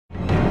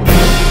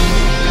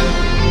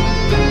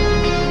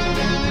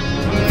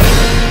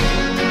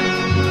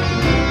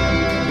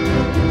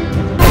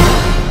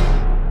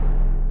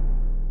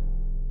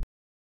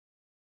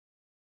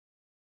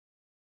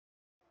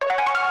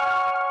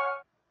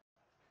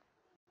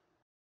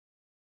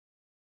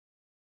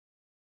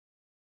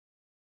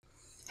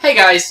Hey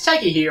guys,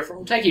 Techie here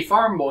from Techie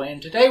Farm Boy, and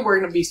today we're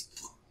going to be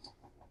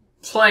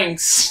playing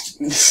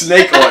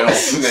Snake Oil.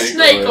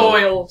 Snake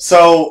Oil.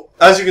 So,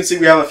 as you can see,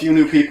 we have a few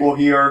new people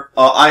here.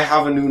 I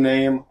have a new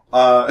name.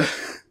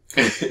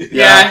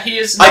 Yeah, he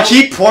is. I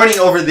keep pointing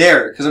over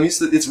there because I'm used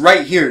to. It's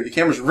right here. The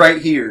camera's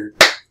right here.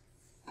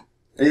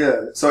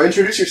 Yeah. So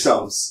introduce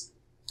yourselves.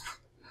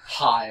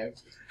 Hi.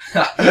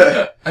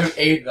 I'm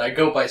Aiden. I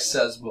go by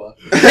Sesma.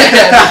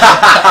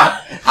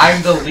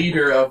 I'm the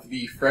leader of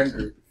the friend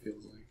group, it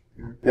feels like.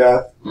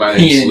 Yeah. My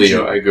name's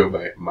Leo. I go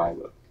by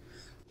Milo.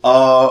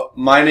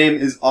 My name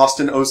is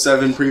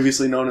Austin07,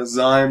 previously known as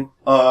Zyme.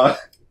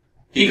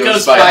 He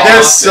goes by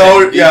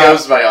Austin. He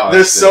goes by Austin.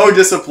 They're so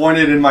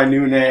disappointed in my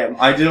new name.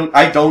 I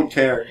don't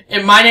care.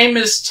 And my name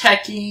is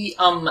Techie.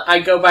 I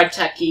go by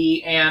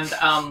Techie, and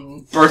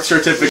Birth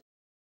certificate.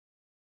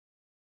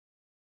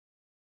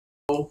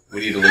 We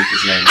need to leak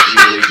his name.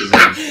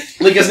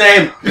 Leak his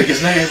name. Leak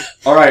his name.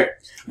 All right.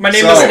 my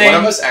name So, is One name.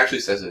 of us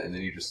actually says it, and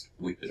then you just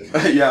leak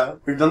it. Yeah,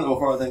 we've done that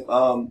before, I think.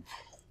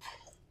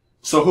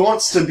 So who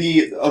wants to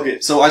be...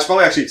 Okay, so I should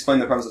probably actually explain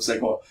the premise of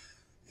Snake Oil.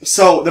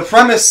 So, the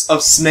premise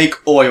of Snake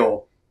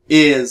Oil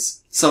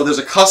is... So, there's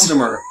a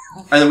customer,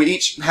 and then we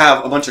each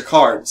have a bunch of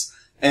cards,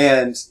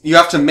 and you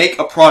have to make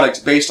a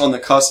product based on the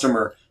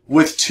customer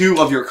with 2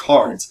 of your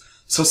cards.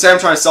 So, say I'm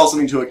trying to sell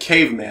something to a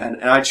caveman,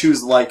 and I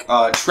choose, like,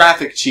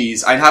 traffic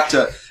cheese, I'd have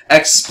to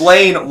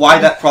explain why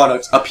that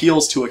product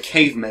appeals to a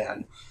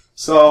caveman.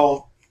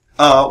 So...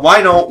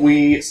 why don't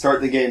we start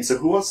the game? So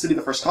who wants to be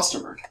the first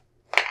customer?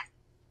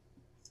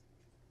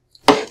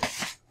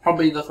 I'll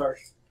be the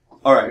first.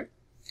 Alright.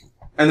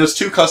 And there's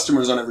 2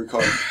 customers on every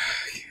card.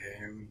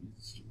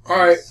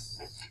 Alright.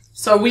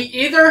 So we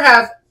either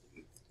have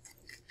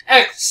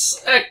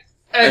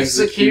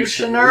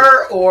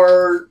executioner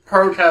or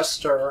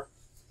protester.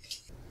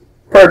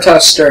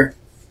 Protester.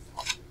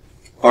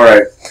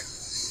 Alright.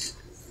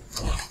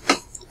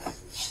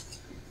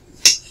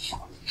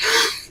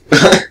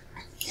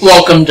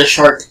 Welcome to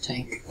Shark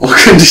Tank.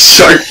 Welcome to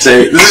Shark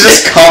Tank. This is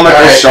just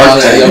comical Shark You want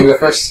me Tank. to go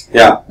first?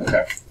 Yeah.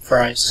 Okay.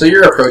 Fries. So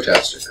you're a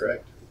protester,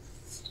 correct?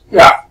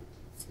 Yeah.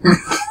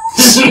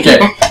 Okay.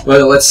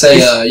 Well, let's say,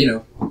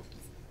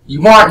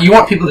 you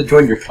want people to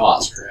join your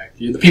cause,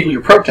 correct? You're the people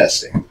you're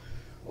protesting.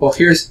 Well,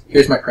 here's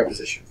my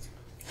preposition.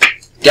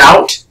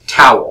 Gout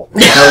towel.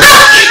 Now,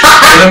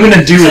 what I'm going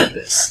to do with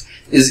this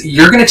is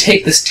you're going to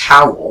take this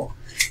towel,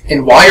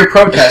 and while you're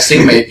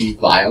protesting, may it be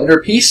violent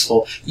or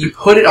peaceful, you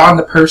put it on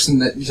the person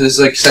that is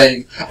like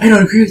saying, I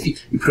don't agree with you.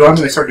 You put it on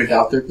them, they start to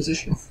doubt their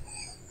position.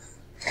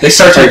 They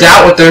start to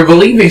doubt what they're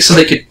believing so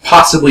they could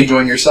possibly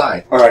join your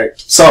side. Alright.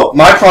 So,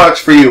 my product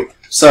for you.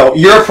 So,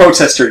 you're a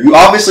protester. You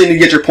obviously need to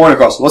get your point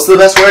across. What's the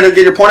best way to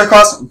get your point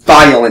across?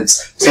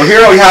 Violence. So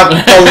here we have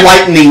a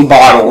lightning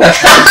bottle. You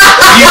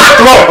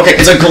throw it. Okay,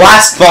 it's a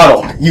glass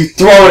bottle. You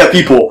throw it at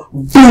people.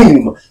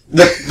 Boom!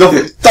 The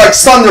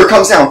thunder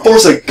comes down,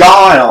 force of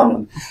God on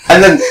them.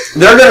 And then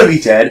they're gonna be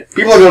dead.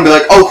 People are gonna be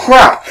like, oh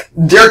crap,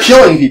 they're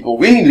killing people.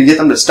 We need to get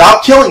them to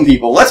stop killing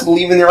people. Let's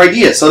believe in their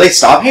ideas so they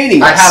stop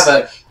hating us.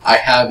 I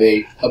have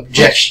a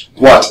objection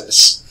What? to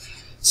this.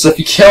 So if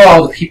you kill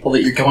all the people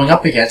that you're going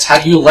up against, how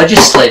do you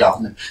legislate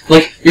on them?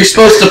 Like, you're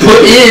supposed to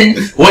put in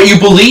what you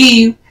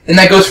believe, and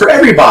that goes for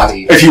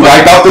everybody. If you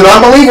wipe out the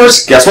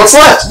non-believers, guess what's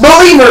left?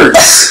 Believers!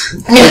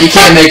 You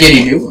can't make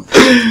any new ones.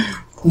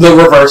 The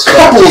reverse.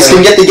 Couples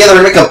can get together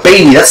and make a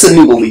baby. That's the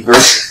new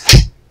believers.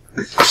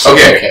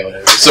 Okay,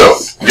 whatever. so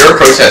you're a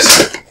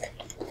protester.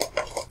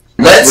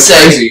 Let's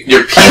say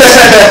you're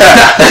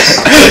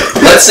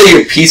Let's say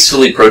you're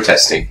peacefully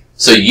protesting.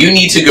 So you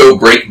need to go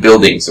break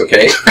buildings,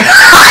 okay?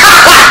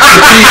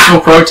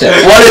 Peaceful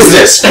protest. What is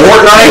this?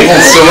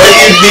 Fortnite? So what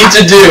you need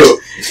to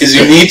do is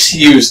you need to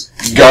use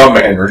gum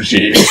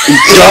energy.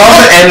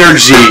 Gum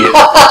energy.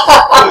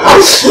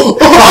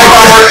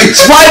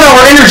 It's 5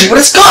 hour energy, but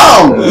it's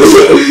gum!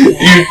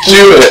 You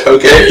chew it,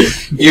 okay?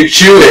 You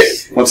chew it.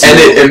 And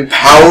it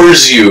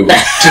empowers you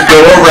to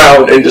go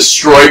around and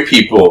destroy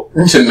people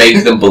to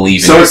make them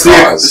believe in your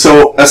cause.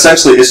 So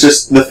essentially, it's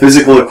just the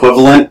physical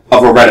equivalent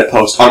of a Reddit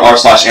post on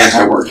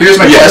r/anti-word. Here's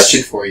my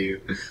question for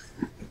you.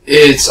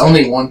 It's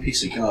only one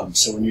piece of gum,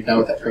 so when you're done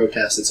with that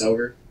protest, it's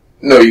over?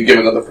 No, you give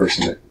another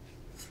person it.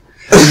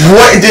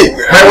 What did...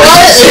 Okay,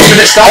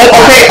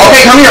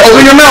 come here,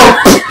 open your mouth!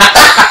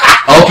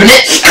 Open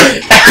it!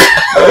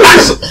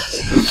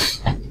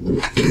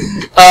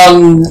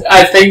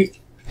 I think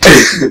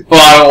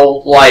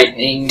bottle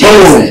lightning is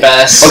Boom. the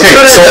best. Okay,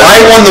 so I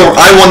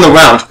won the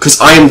round,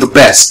 because I am the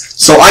best.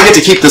 So I get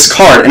to keep this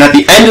card, and at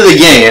the end of the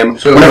game,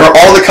 whenever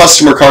all the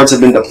customer cards have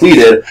been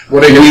depleted,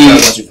 what are you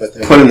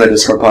put in the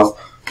Discord pile.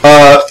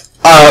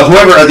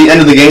 Whoever at the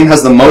end of the game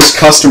has the most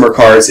customer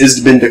cards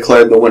is been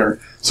declared the winner.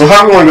 So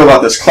how do we want to go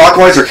about this?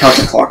 Clockwise or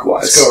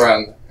counterclockwise? Let's go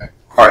around.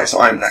 Alright, so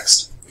I'm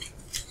next.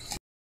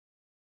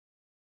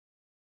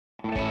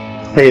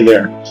 Hey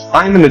there.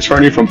 I'm an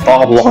attorney from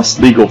Bob Lost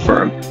Legal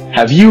Firm.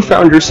 Have you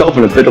found yourself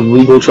in a bit of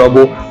legal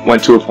trouble?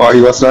 Went to a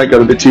party last night,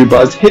 got a bit too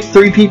buzzed, hit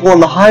 3 people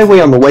on the highway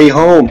on the way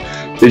home?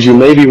 Did you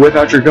maybe whip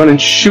out your gun and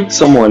shoot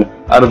someone?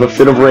 out of a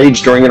fit of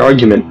rage during an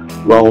argument?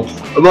 Well,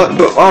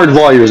 our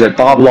lawyers at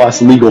Bob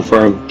Loss Legal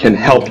Firm can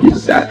help you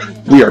with that.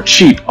 We are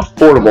cheap,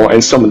 affordable,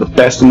 and some of the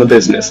best in the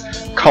business.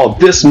 Call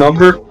this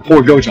number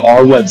or go to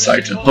our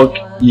website to hook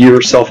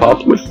yourself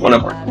up with one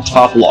of our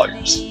top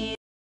lawyers.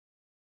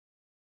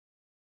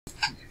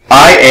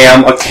 I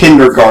am a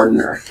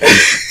kindergartner.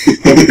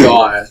 Oh,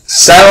 God.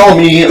 Sell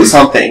me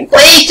something.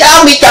 Please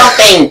tell me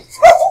something.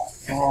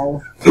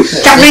 Oh.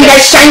 Something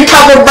that Santa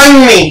will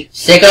bring me.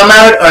 Sicko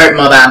mode or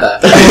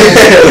Mobamba?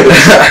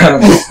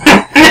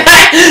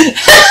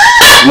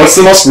 What's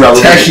the most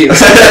relevant?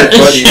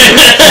 Funny.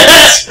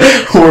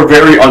 We're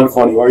very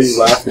unfunny. Why are you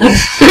laughing?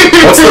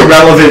 What's the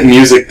relevant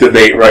music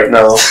debate right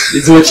now?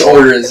 Which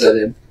order is it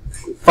in?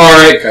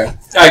 Alright, Okay.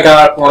 I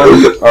got one.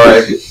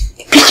 Alright.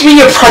 Pitch me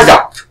your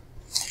product.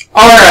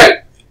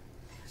 Alright.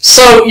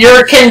 So,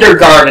 you're a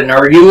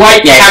kindergartner. You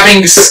like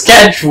having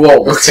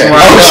schedules. Okay. Okay.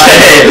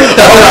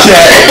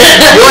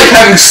 You like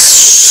having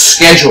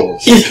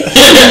schedules.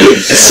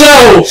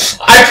 So,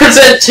 I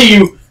present to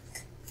you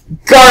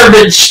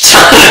Garbage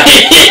Time.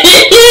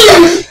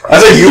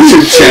 That's a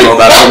YouTube channel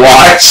that I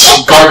watch.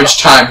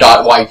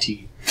 Garbagetime.yt.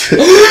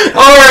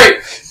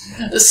 Alright.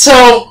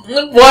 So,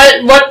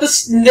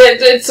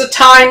 it's a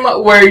time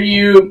where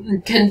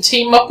you can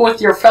team up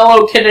with your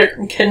fellow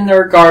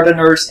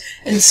kindergarteners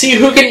and see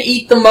who can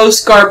eat the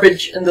most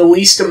garbage in the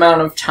least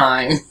amount of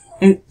time.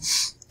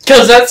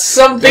 Because that's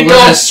something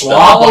all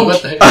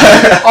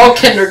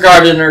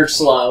kindergarteners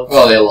love.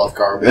 Well, they love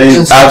garbage. They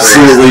It's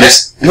absolutely great.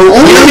 just... We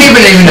don't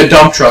even a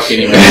dump truck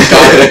anymore. We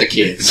dump with the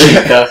kids.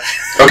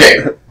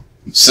 Okay,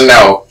 so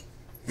now,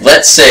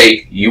 let's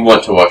say you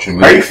want to watch a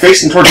movie. Why are you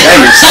facing towards me?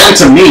 You're saying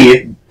to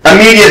me.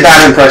 Immediate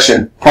bad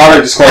impression.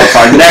 Product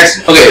disqualified.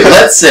 Next. Okay,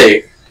 let's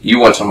say you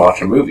want to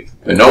watch a movie,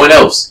 but no one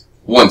else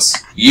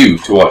wants you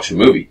to watch a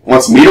movie.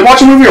 Wants me to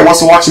watch a movie or wants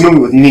to watch a movie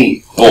with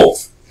me?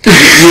 Both. You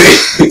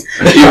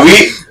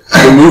eat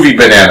the movie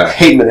banana. I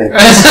hate banana.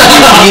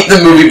 You eat the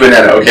movie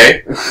banana,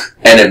 okay?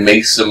 And it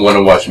makes them want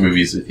to watch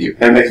movies with you.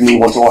 And make me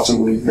want to watch a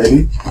movie,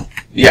 maybe?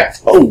 Yeah.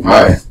 Oh,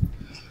 Alright.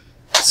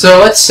 So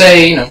let's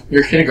say,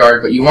 you're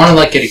kindergarten, but you want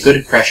to, get a good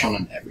impression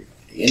on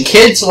everybody. And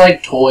kids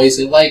like toys,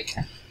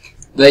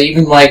 they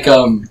even like,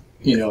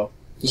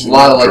 there's a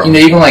lot of,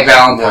 even like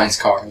Valentine's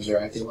cards,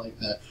 right? They like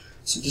that.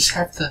 So just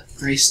have the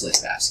bracelet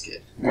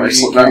basket. You're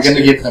going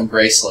to give them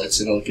bracelets,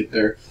 and it'll get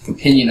their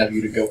opinion of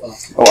you to go up.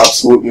 Oh,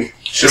 absolutely.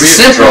 Should we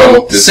have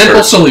drawn this Simple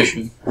first?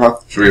 solution.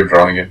 Should we have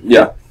drawn again?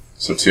 Yeah.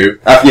 So 2?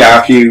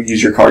 After you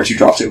use your cards, you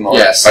drop 2 more.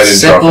 Yes. I didn't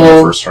draw from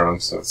the first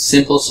round, so...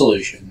 Simple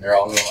solution. They're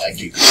all going to like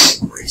you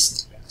a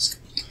bracelet basket.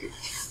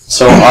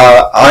 So,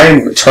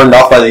 I'm turned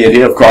off by the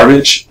idea of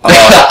garbage.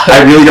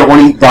 I really don't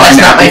want to eat rotten That's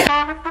not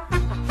apple.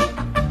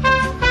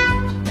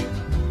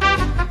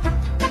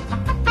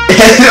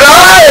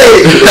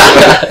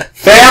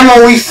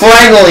 Family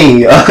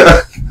friendly.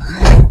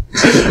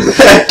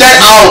 Get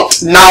out!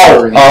 No.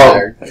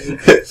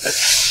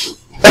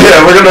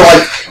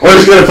 We're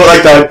just gonna put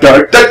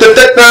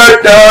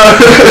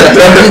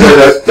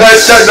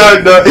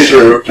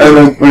True. And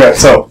then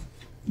so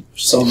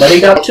Somebody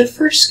got too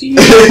frisky.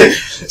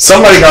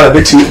 somebody got a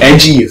bit too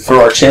edgy for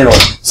our channel.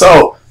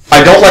 So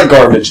I don't like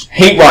garbage.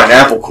 Hate rotten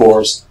apple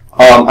cores.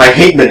 I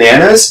hate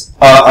bananas.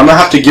 I'm gonna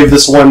have to give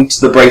this one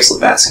to the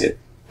bracelet basket.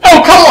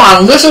 Oh, come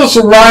on! This is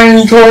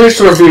Ryan Toys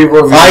Review.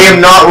 I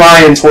am not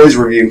Ryan Toys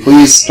Review.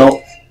 Please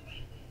don't.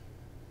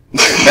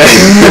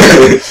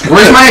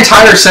 Where's my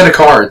entire set of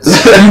cards?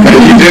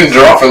 You didn't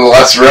draw from the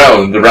last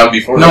round, the round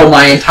before. No,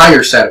 my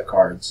entire set of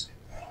cards.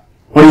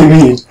 What do you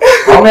mean?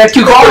 I only have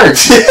 2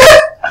 cards.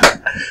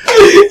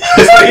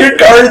 Put your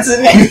cards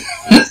in here.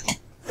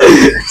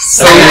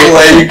 So, 3,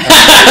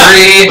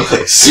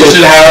 you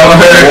should have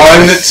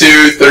 1,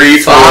 2, 3,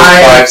 4,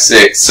 5,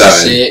 6,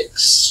 7.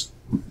 6.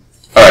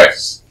 Alright.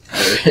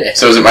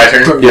 So is it my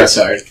turn? Yeah.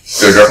 Sorry.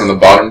 Do I draw from the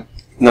bottom?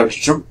 No,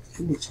 jump.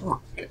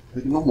 Okay.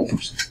 Like a normal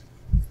person.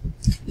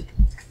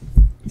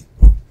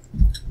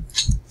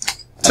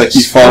 It's like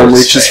he finally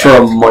reaches for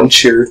a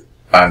muncher.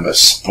 I'm a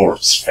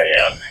sports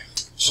fan.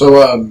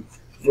 So,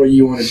 what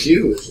you want to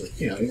do is,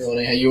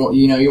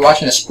 you're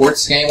watching a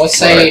sports game. Let's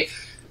say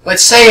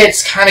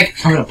it's kind of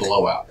becoming a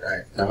blowout,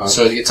 right? Uh-huh.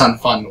 So it gets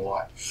unfun to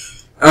watch.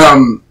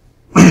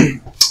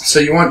 So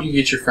you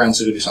get your friends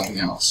to do something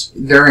else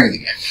during the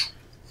game.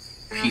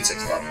 Pizza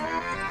club.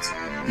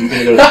 You're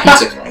gonna go to the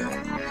pizza club.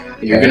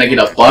 You're gonna get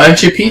a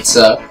bunch of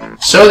pizza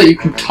so that you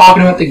can talk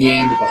about the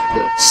game, about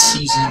the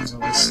seasons,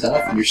 and all this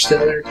stuff, and you're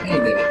still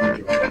entertained and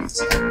enjoying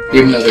pizza,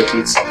 even though they're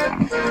pizza.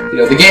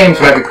 The games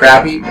might be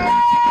crappy,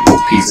 but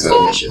pizza's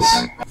delicious.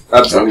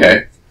 Absolutely.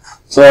 Okay.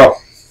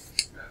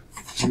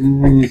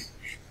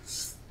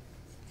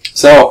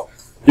 So,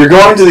 you're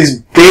going to these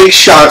big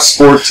shot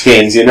sports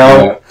games,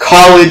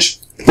 college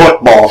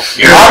football.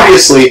 Yeah.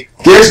 Obviously,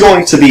 there's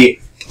going to be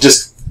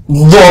just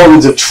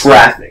loads of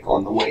traffic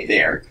on the way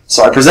there.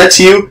 So I present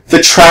to you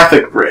the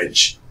traffic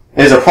bridge.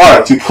 It is a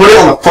product. You put it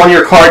on the front of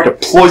your car, it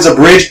deploys a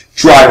bridge,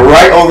 drive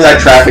right over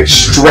that traffic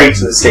straight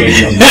to the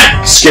stadium.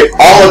 Skip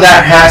all of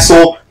that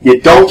hassle.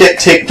 You don't get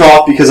ticked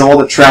off because of all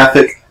the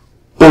traffic.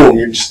 boom,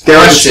 you're just there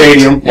at the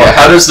stadium. Yeah,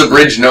 how does the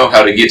bridge know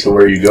how to get to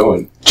where you're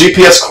going?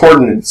 GPS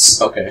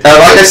coordinates. Okay. Like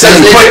I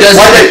said,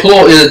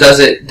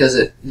 does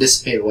it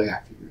dissipate away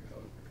after you go?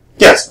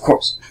 Yes, of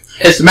course.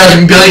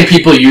 Imagine a billion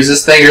people use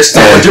this thing. There's so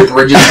much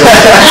bridges going.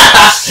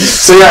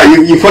 So yeah,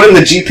 you put in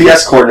the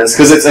GPS coordinates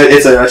because it's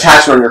an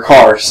attachment on your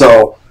car.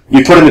 So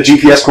you put in the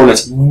GPS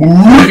coordinates.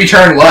 If you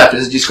turn left,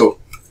 does it just go?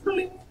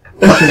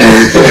 I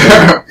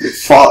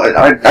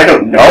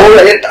don't know.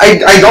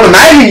 I don't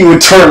imagine you would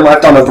turn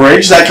left on a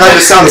bridge. That kind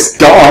of sounds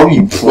dumb.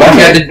 You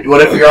plummet.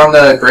 What if you're on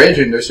the bridge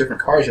and there's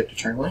different cars? You have to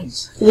turn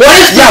lanes. What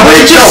if the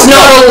bridge is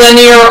not a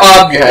linear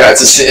object? Yeah,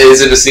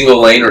 is it a single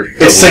lane or?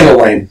 It's single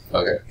lane.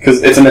 Okay.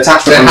 Because it's an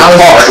attachment on your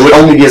car. It would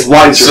only be as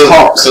wide as your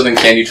car. So then,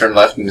 can you turn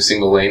left in a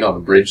single lane on a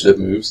bridge that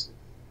moves?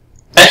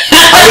 I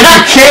mean, you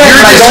can.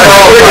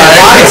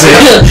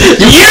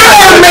 You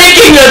are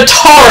making a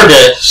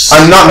TARDIS.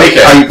 I'm not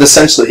making. I'm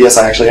essentially, yes,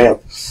 I actually am.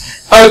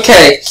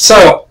 Okay,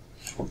 so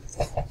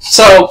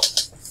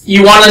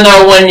you want to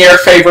know when your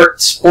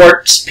favorite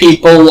sports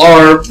people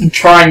are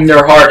trying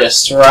their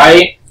hardest,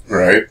 right?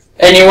 Right.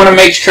 And you want to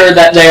make sure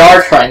that they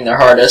are trying their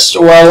hardest.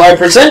 Well, I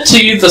present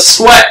to you the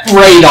sweat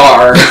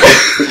radar.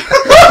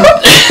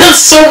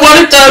 So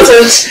what it does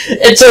is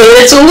it's a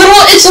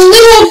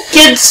little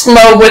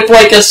gizmo with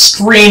like a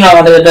screen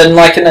on it and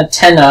like an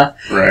antenna.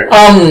 Right.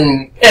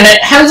 And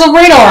it has a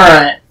radar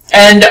on it,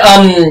 and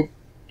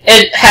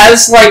it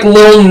has like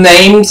little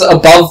names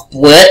above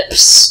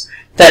blips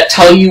that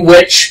tell you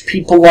which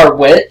people are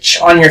which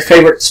on your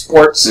favorite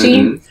sports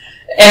team.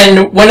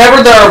 And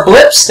whenever there are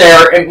blips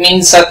there, it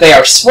means that they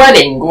are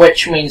sweating,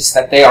 which means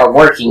that they are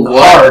working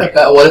hard.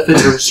 What if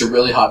it's just a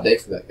really hot day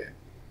for that game?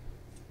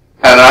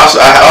 And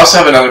I also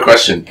have another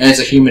question. And it's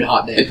a humid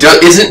hot day.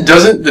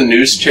 Doesn't the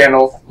news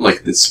channel,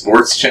 like the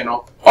sports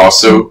channel,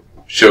 also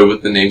show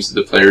what the names of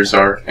the players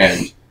are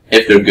and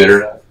if they're good or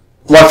not?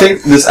 Well, I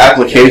think this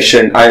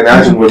application, I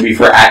imagine, would be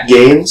for at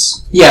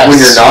games. Yes.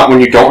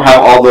 When you don't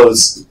have all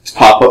those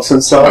pop-ups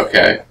and stuff.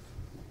 Okay.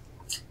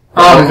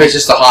 What if it's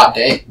just a hot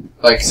day?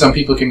 Like, some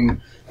people can...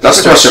 That's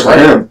a question for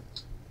him.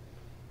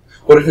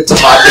 What if it's a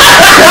hot day?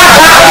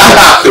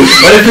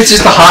 What if it's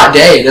just a hot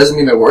day? It doesn't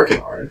mean they're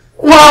working hard.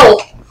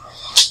 Well,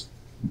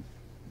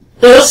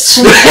 the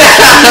sweat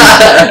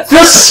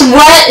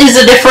is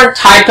a different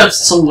type of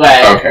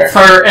sweat. Okay.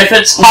 For if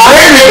it's hot,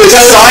 Where did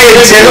the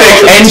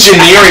scientific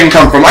engineering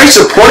come from? I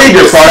supported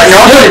your product.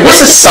 Now I'm wondering,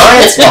 what's the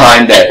science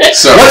behind it?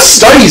 So What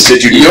studies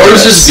did you do?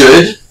 yours is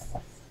good,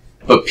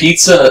 but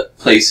pizza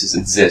places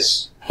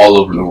exist all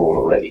over the world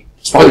already.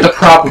 But the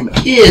problem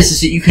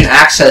is that you can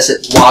access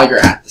it while you're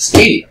at the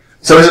stadium.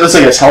 So it's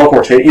like a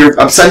teleportation. You're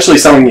essentially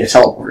selling me a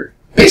teleporter.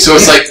 So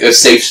it's like a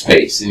safe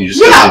space, and you just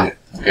Yeah. go in it.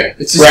 Okay.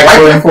 It's just right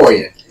there for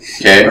you.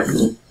 Okay.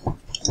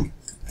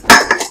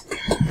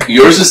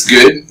 Yours is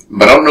good,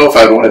 but I don't know if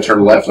I'd want to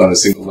turn left on a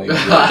single lane.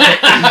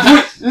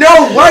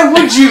 No, why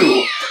would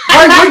you?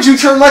 Why would you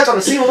turn left on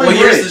a single lane Well,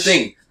 bridge? here's the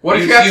thing. What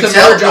if you have to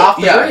merge off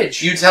the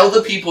bridge? You tell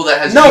the people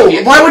that has No,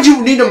 GPS. why would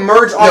you need to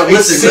merge off a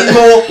listen,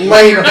 single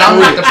lane You're done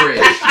with the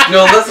bridge.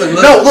 No, listen.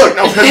 No, look,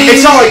 no,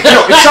 it's not like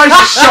it's not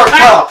just a sharp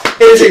cutoff.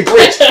 It is a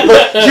bridge.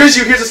 Look, here's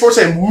the sports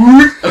saying.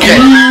 Okay,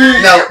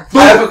 now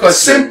I have a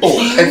question. Simple.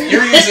 If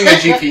you're using a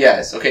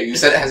GPS, okay, you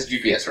said it has a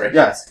GPS, right?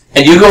 Yes.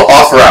 And you go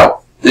off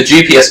route, the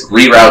GPS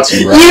reroutes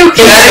you. Right?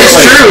 That is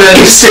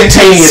true.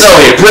 Instantaneously. So,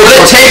 but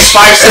it takes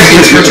 5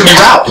 seconds for it to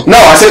reroute. No,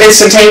 I said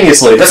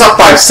instantaneously. That's not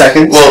 5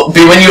 seconds. Well,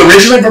 when you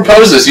originally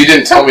proposed this, you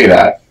didn't tell me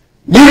that.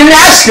 You didn't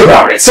ask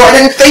about it, so I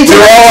didn't think. We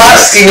were all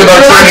asking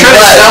about turning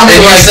left,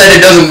 and you said it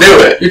doesn't do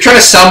it. You're trying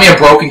to sell me a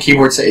broken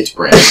keyboard, say it's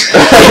brand.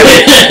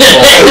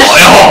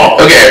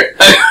 Okay.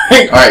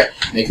 Alright,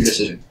 make your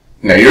decision.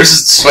 Now, yours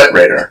is the sweat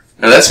radar.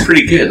 Now, that's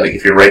pretty good, like,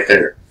 if you're right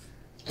there.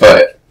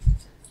 But,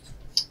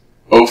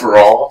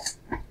 overall,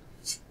 I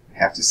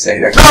have to say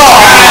that... Come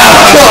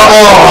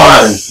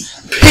on!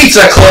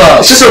 Pizza Club!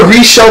 It's just a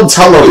reshelled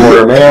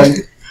teleporter, man.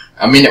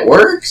 I mean, it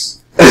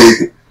works.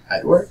 It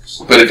works.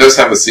 But it does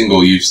have a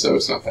single use, though.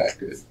 It's not that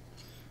good.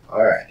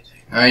 Alright.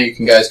 Now you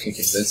guys can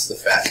convince the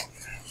fat.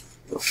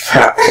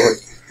 Fat boy.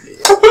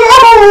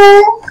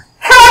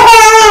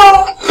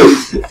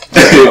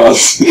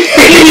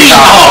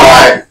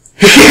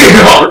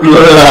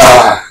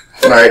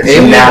 Alright,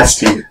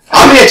 Nasty.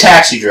 I'll be a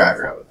taxi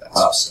driver. How about that?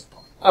 Oh,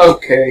 simple.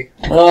 Okay.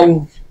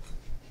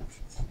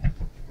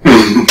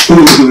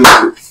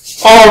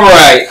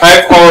 Alright,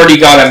 I've already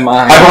got in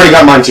mind. I've already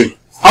got mine too.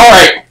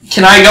 Alright,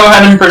 can I go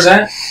ahead and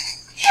present?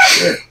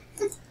 Sure.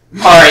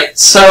 Alright,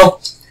 so,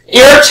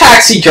 you're a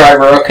taxi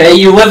driver, okay?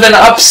 You live in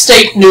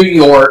upstate New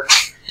York.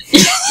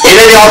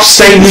 In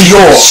upstate New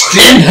York.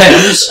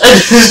 Stenhams.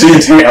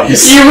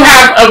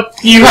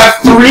 Stenhams. You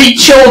have 3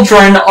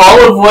 children,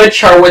 all of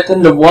which are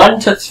within the 1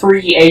 to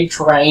 3 age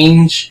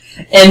range,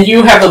 and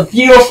you have a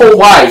beautiful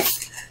wife.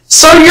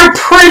 So you're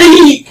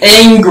pretty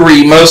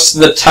angry most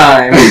of the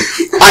time.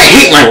 I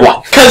hate my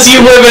wife. Because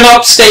you live in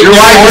upstate New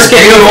York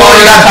and you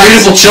got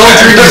beautiful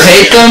children, you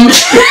hate them.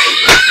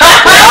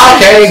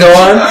 Okay, go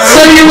on.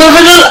 So you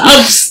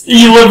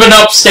live in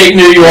upstate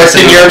New York Yes, I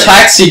and do. you're a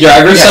taxi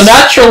driver, so Yes.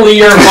 naturally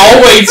you're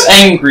always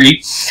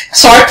angry.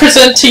 So I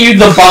present to you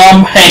the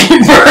bomb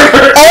hammer.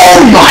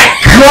 Oh my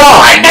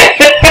god!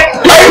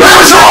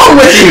 What's wrong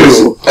with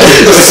you?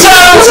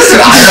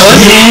 Island?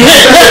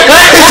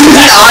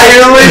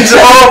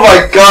 Oh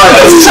my god,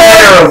 that's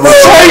terrible.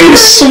 So you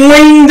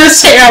swing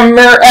this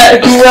hammer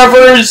at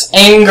whoever's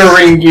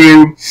angering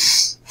you,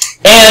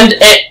 and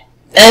it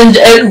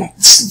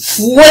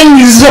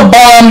flings a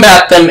bomb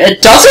at them.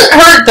 It doesn't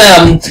hurt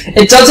them.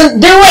 It doesn't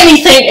do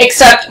anything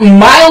except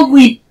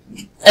mildly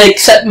You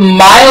throw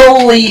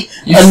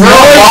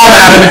a bomb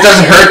at him, it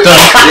doesn't hurt them.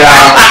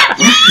 Yeah.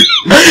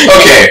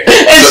 Okay.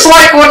 It's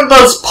like one of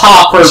those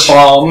popper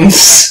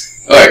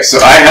bombs. Alright, so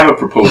I have a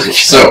proposal.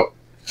 So,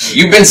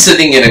 you've been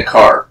sitting in a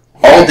car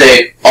all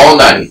day, all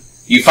night.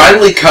 You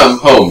finally come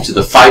home to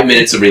the 5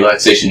 minutes of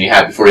relaxation you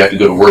have before you have to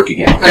go to work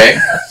again, okay?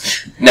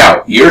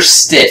 Now, you're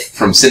stiff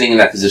from sitting in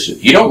that position.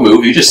 You don't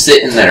move, you just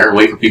sit in there and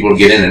wait for people to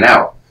get in and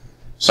out.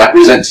 So I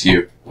present to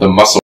you the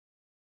muscle.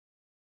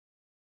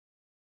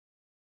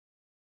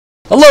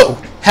 Hello!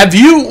 Have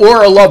you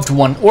or a loved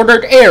one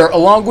ordered air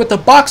along with a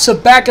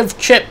bag of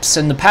chips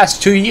in the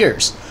past 2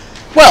 years?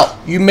 Well,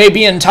 you may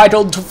be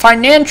entitled to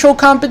financial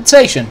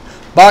compensation.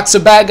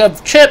 Bag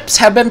of chips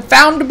have been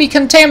found to be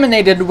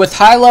contaminated with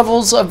high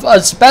levels of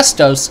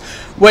asbestos,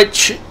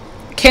 which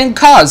can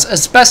cause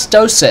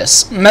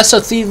asbestosis,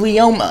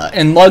 mesothelioma,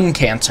 and lung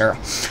cancer.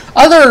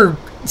 Other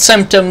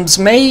symptoms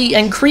may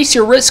increase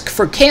your risk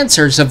for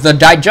cancers of the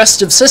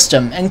digestive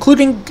system,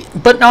 including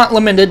but not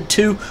limited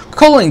to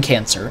colon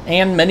cancer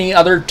and many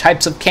other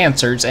types of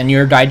cancers in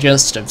your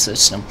digestive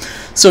system.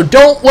 So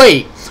don't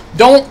wait,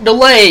 don't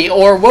delay,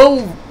 or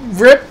we'll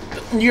rip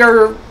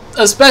your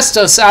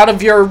asbestos out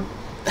of your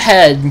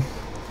head.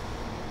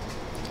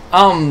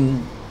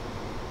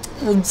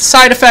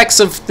 Side effects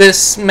of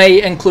this may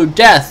include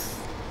death.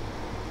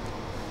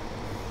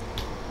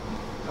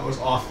 That was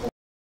awful.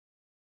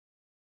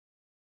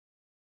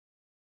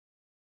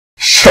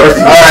 Sure.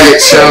 Alright,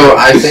 so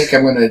I think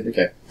I'm gonna...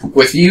 Okay.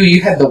 With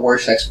you had the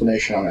worst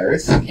explanation on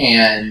Earth,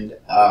 and,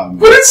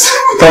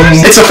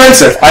 It's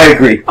offensive, I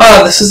agree.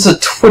 This is a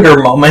Twitter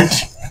moment.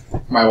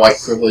 my white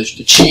privilege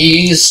to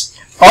cheese.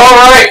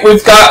 Alright,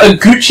 we've got a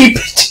Gucci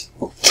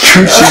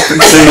I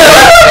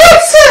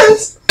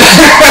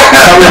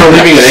thought we were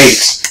leaving at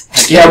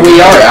 8. Yeah,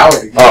 we are.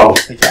 Oh.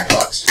 The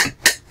Jackbox.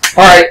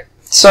 Alright,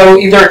 so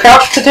either a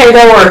couch potato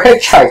or a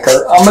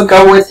hitchhiker. I'm gonna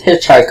go with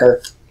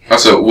hitchhiker.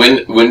 Also,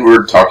 when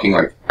we're talking,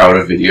 like, out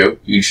of video,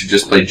 you should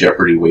just play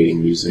Jeopardy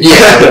waiting music.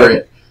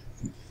 Yeah,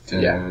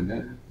 Yeah.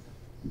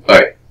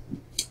 Alright.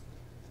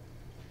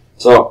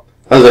 So,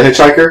 as a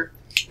hitchhiker,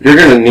 you're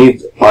gonna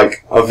need, you're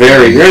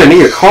gonna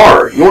need a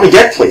car. You wanna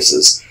get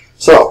places.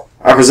 So,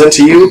 I present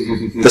to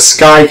you the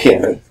Sky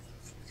Cannon.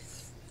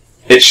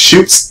 It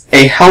shoots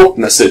a help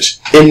message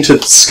into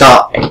the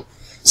sky.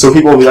 So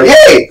people will be like,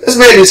 hey, this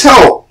man needs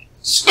help.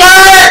 Skirt!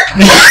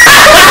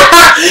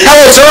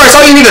 Hello, sir, I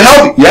saw you needed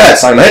help.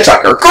 Yes, I'm a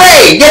hitchhiker.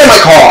 Great, get in my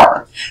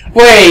car.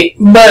 Wait,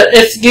 but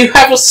if you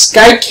have a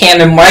sky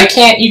cannon, why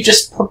can't you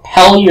just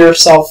propel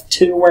yourself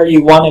to where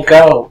you want to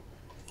go?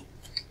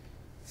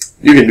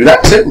 You can do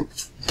that too.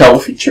 Double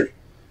feature.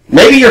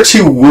 Maybe you're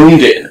too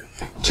wounded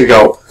to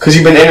go, because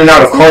you've been in and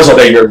out of cars all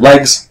day, your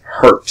legs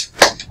hurt.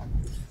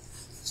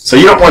 So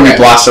you don't want to be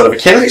blasted out of a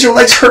cannon because your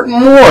legs hurt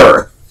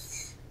more.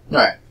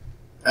 Alright.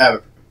 I have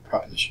a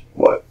proposition.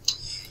 What?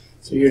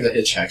 So you're the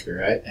hitchhiker,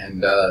 right?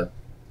 And,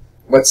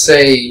 let's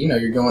say,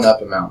 you're going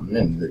up a mountain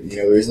and,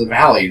 there's a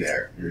valley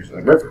there. There's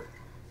a river,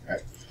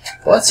 right?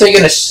 Well, let's say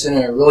you're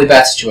in a really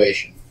bad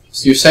situation.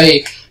 So you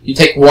say you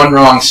take one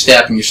wrong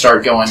step and you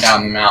start going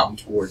down the mountain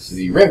towards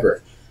the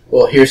river.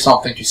 Well, here's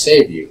something to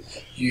save you.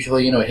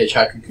 Usually, a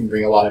hitchhiker can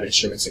bring a lot of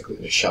instruments,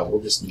 including a shovel,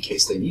 just in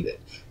case they need it.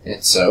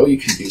 And so you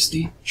can use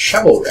the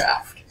shovel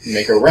raft. You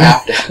make a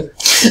raft out of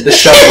the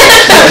shovel.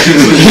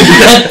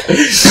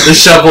 The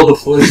shovel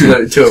deploys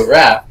to a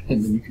raft,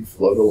 and then you can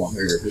float along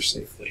the river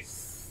safely.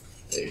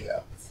 There you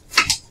go.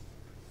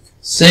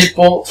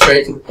 Simple,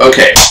 straight to the point.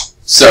 Okay,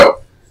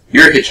 so,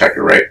 you're a hitchhiker,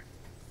 right?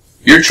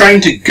 You're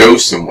trying to go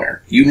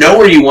somewhere. You know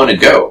where you want to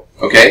go,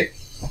 okay?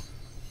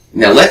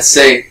 Now let's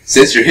say,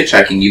 since you're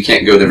hitchhiking, you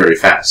can't go there very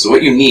fast. So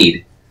what you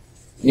need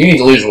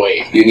to lose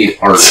weight. You need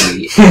art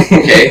meat,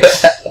 okay?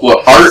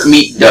 What art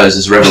meat does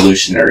is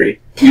revolutionary.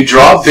 You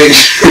draw a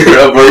picture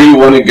of where you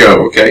want to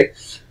go, okay?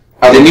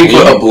 Then you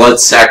put a blood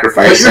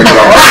sacrifice in the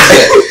art,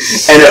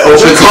 and it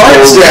opens the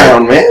cards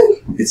down, man.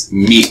 It's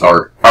meat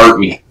art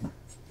meat.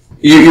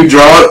 You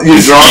draw a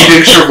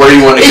picture of where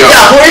you want to go. It's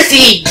a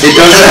horsey! It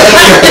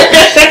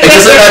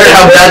doesn't matter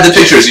how bad the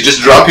picture is. You just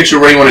draw a picture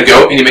of where you want to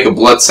go, and you make a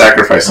blood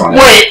sacrifice on it.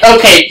 Wait,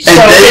 okay, so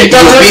then it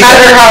doesn't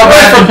matter how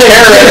bad the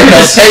picture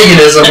is.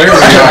 Paganism, here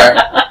we are.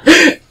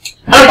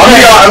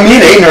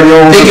 Me and Aiden are the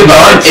only Think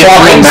about it. It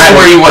brings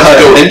where you want to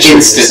go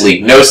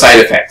instantly. No side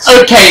effects.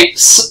 Okay,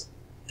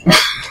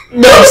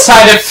 No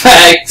side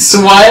effects.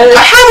 What?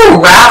 I have a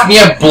raft and you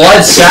have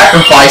blood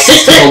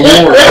sacrifices to the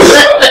Lord.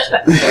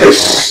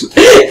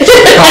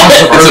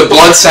 It's a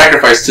blood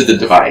sacrifice to the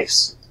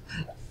device.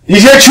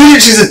 You gotta treat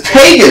it as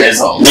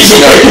paganism.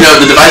 No,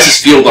 the device is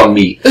fueled on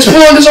meat. Let's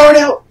pull his heart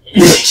out.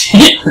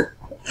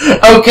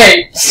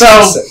 Okay, so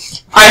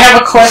I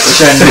have a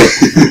question.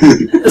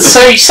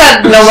 So you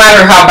said no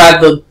matter how bad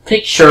the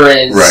picture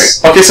is. Right.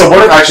 Okay, so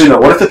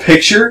what if the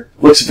picture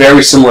looks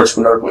very similar to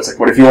another place? Like,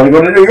 what if you want to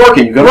go to New York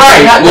and you go to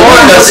Right.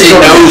 Well, because it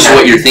knows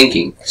what you're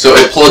thinking, so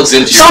it plugs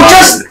into your So mind.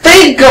 just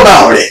think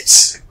about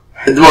it!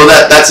 Well,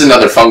 that's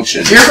another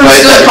function. You're from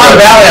Silicon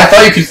Valley. I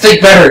thought you could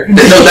think better. No,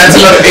 that's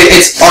another.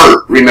 It's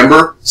art.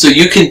 Remember, so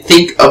you can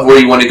think of where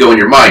you want to go in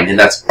your mind, and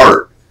that's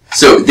art.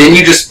 So then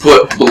you just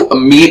put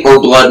meat or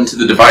blood into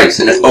the device,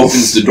 and it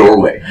opens the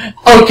doorway.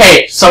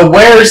 Okay, so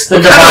where's the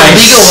What kind of device?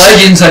 League of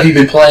Legends have you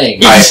been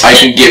playing? I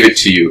can give it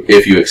to you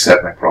if you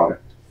accept my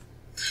product.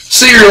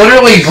 So you're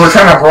literally we're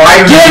trying to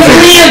bribe Give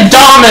me a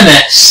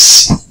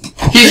Dominus!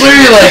 He's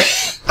literally like,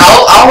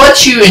 I'll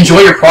let you enjoy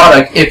your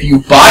product if you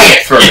buy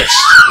it first.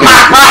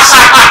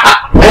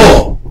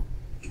 Oh.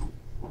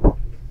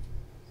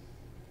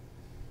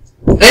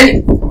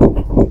 Then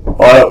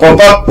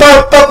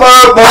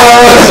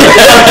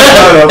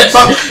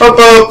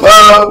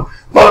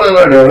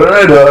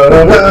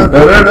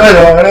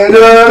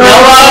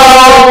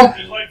Hello!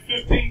 There's like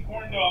 15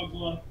 corn dogs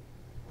left.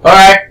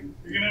 alright.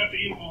 You're gonna have to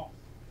eat them all.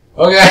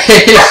 Okay.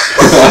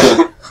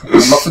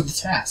 I'm up for the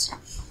task.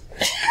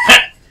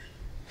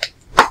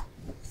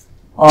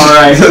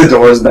 Alright. The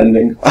door is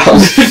bending.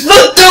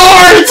 The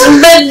door's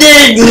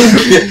bending!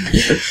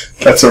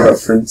 That's a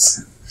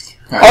reference.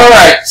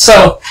 Alright,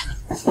 so,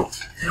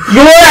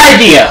 your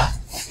idea,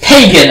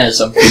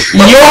 paganism,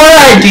 your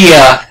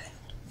idea,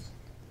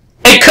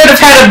 it could have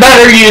had a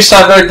better use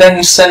other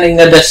than sending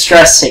a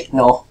distress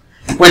signal,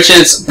 which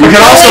is... You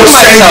can also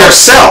save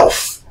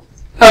yourself!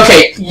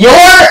 Okay, your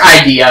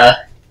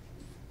idea...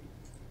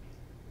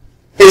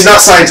 Is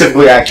not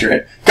scientifically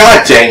accurate.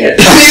 God dang it.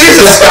 It's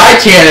a sky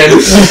cannon.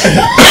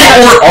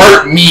 Or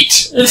art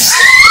meat. We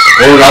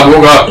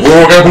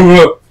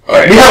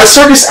have a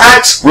circus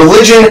act,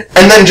 religion,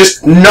 and then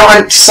just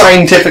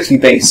non-scientifically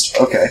based.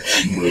 Okay.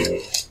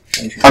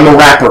 I'm a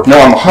rapper. No,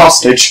 I'm a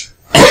hostage.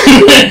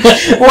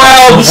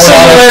 Well, the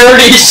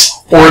similarities...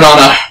 Or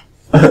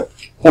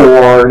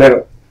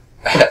no.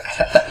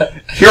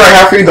 Here I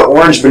have for you the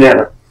orange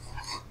banana.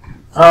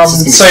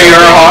 So you're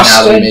a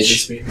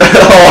hostage?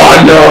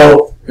 Oh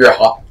no! You're a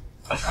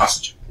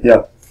hostage.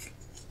 Yeah.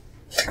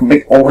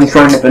 Big orange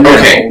banana.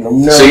 Okay,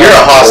 No. so you're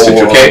a hostage,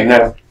 okay?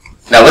 No.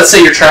 Now let's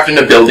say you're trapped in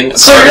a building.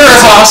 So you're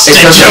a hostage,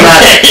 It doesn't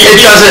matter. okay?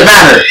 It doesn't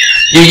matter.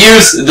 You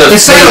use the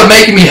Instead of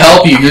making me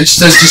help you, you're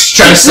just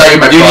trying to sell you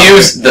my product. You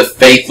use the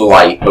faith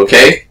light,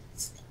 okay?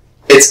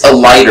 It's a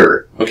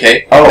lighter,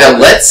 okay? Oh. Now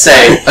let's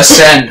say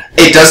Ascend.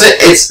 it doesn't.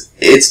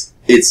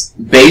 It's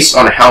based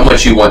on how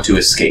much you want to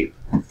escape.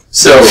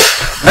 So Why?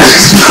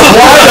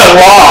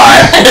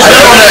 I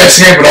don't want to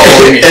escape at all.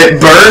 believe me. it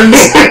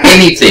burns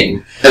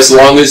anything as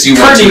long as you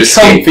want to Pretty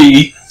escape.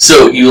 comfy.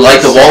 So you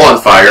light the wall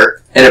on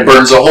fire, and it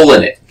burns a hole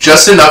in it,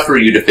 just enough for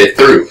you to fit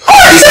through.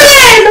 Because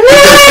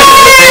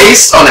it's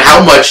based on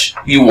how much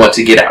you want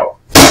to get out.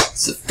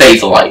 It's a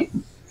faith light.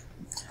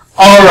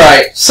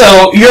 Alright,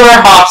 so you're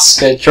a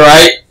hostage,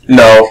 right?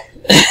 No.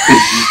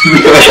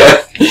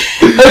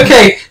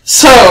 Okay,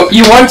 so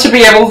you want to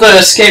be able to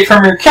escape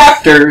from your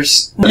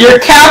captors. Your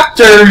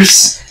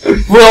captors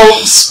will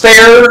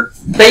spare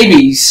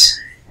babies.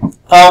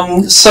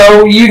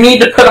 So you need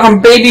to put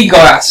on baby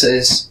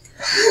glasses.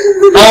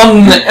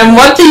 And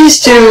what these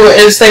do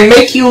is they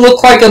make you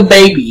look like a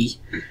baby.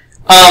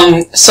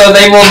 So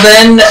they will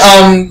then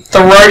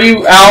throw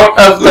you out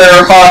of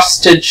their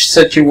hostage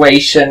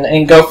situation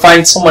and go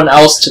find someone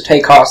else to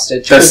take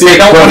hostage. That's the They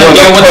don't want to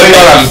deal with the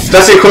baby.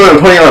 That's the equivalent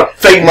of putting on a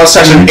fake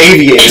mustache and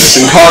aviators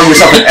and calling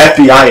yourself an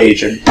FBI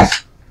agent.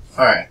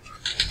 Alright.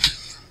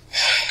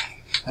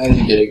 I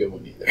didn't get a good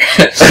one either.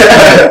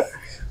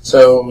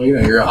 So,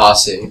 you're a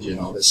hostage and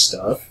all this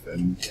stuff,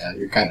 and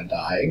you're kind of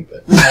dying,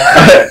 but...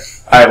 I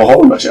have a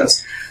hole in my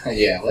chest.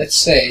 Yeah, let's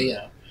say,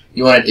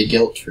 you wanted to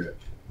guilt trip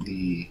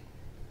the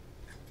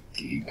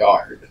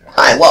guard.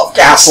 I love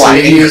So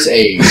you gaslighting. use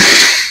a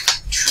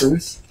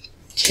truth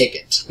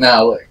ticket.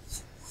 Now, look,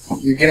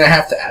 you're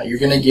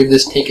gonna give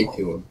this ticket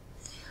to him,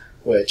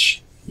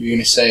 which you're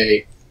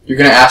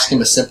gonna ask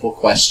him a simple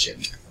question,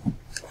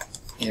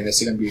 and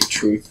it's gonna be a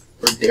truth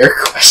or dare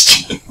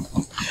question.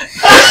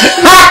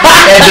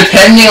 And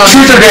depending on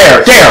Truth or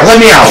dare? Dare, let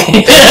me out.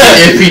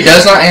 if he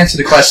does not answer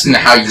the question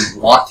how you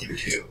want him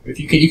to, if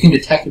you can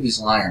detect if he's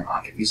lying or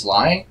not. If he's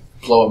lying,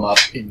 blow him up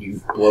and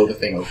you blow the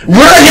thing open. Where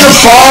did I get a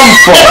bomb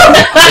from?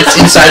 It's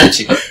inside the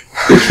ticket.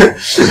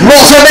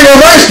 Roll something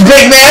reversed,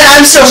 big man.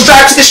 I'm still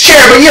strapped to this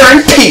chair, but you're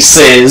in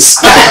pieces.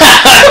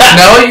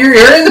 No,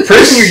 you're in the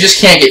prison. You just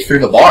can't get through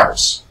the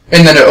bars,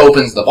 and then it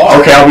opens the bar.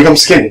 Okay, I'll become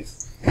skinny.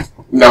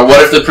 Now,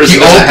 what if the prison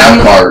You doesn't have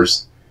open-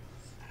 bars?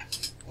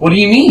 What do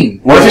you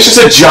mean? What if it's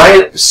just a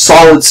giant,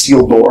 solid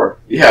steel door?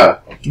 Yeah.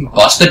 You can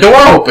bust the door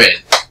open.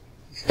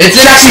 It's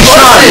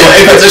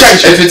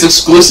exclusive! If it's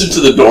exclusive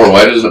to the door,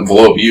 why doesn't it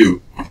blow up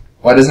you?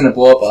 Why doesn't it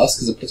blow up us?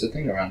 Because it puts a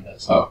thing around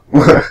us. Oh.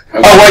 Well,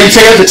 you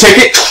take out the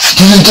ticket?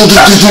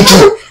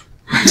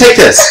 Take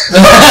this.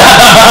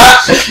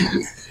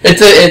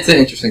 It's an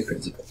interesting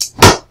principle.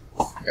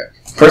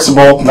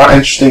 Principle, not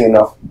interesting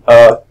enough.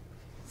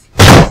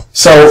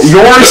 So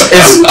yours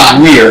is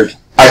weird.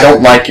 I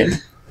don't like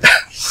it.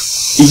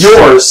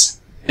 Yours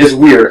is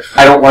weird.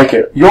 I don't like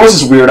it.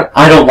 Yours is weird.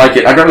 I don't like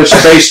it. I'd rather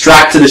stay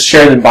strapped to this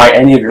chair than buy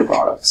any of your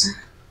products.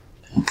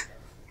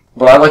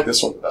 But I like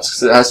this one the best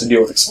because it has to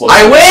deal with explosions.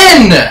 I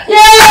win! Yay!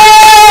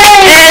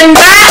 And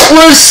that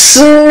was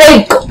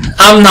snake.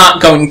 I'm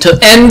not going to.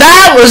 And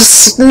that was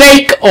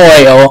snake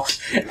oil.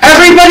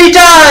 Everybody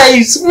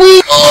dies.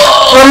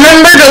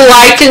 Remember to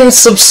like and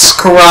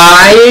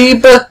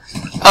subscribe.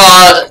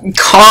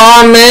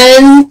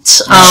 Comment.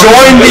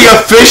 Join the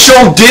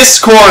official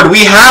Discord.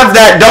 We have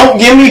that. Don't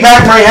give me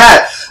back my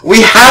hat.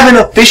 We have an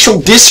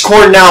official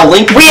Discord now.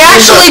 Link. We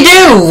actually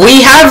do.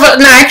 We have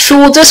an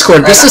actual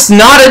Discord. This is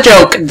not a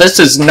joke. This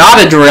is not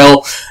a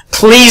drill.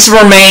 Please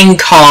remain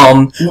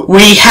calm.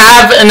 We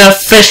have an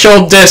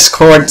official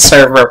Discord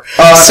server.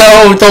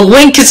 So the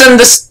link is in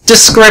the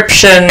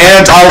description.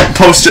 And I'll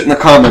post it in the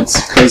comments.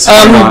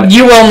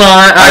 You will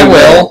not. I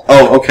will.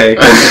 Oh, okay.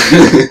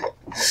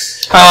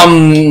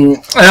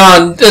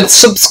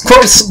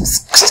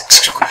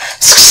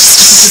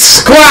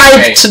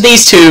 Subscribe to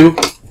these two.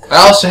 I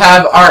also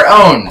have our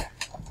own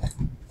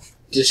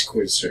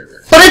Discord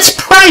server. But it's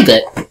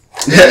private.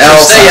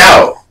 Stay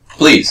out,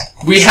 please.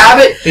 We have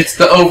it. It's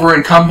the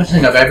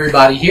over-encompassing of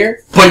everybody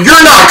here. But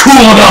you're not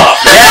cool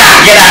enough.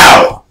 Yeah, get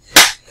out.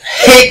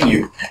 Hate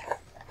you.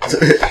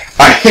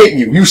 I hate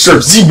you. You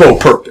serve zero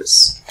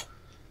purpose.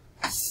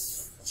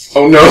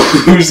 Oh no,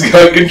 who's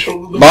got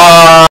control of the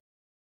Bye.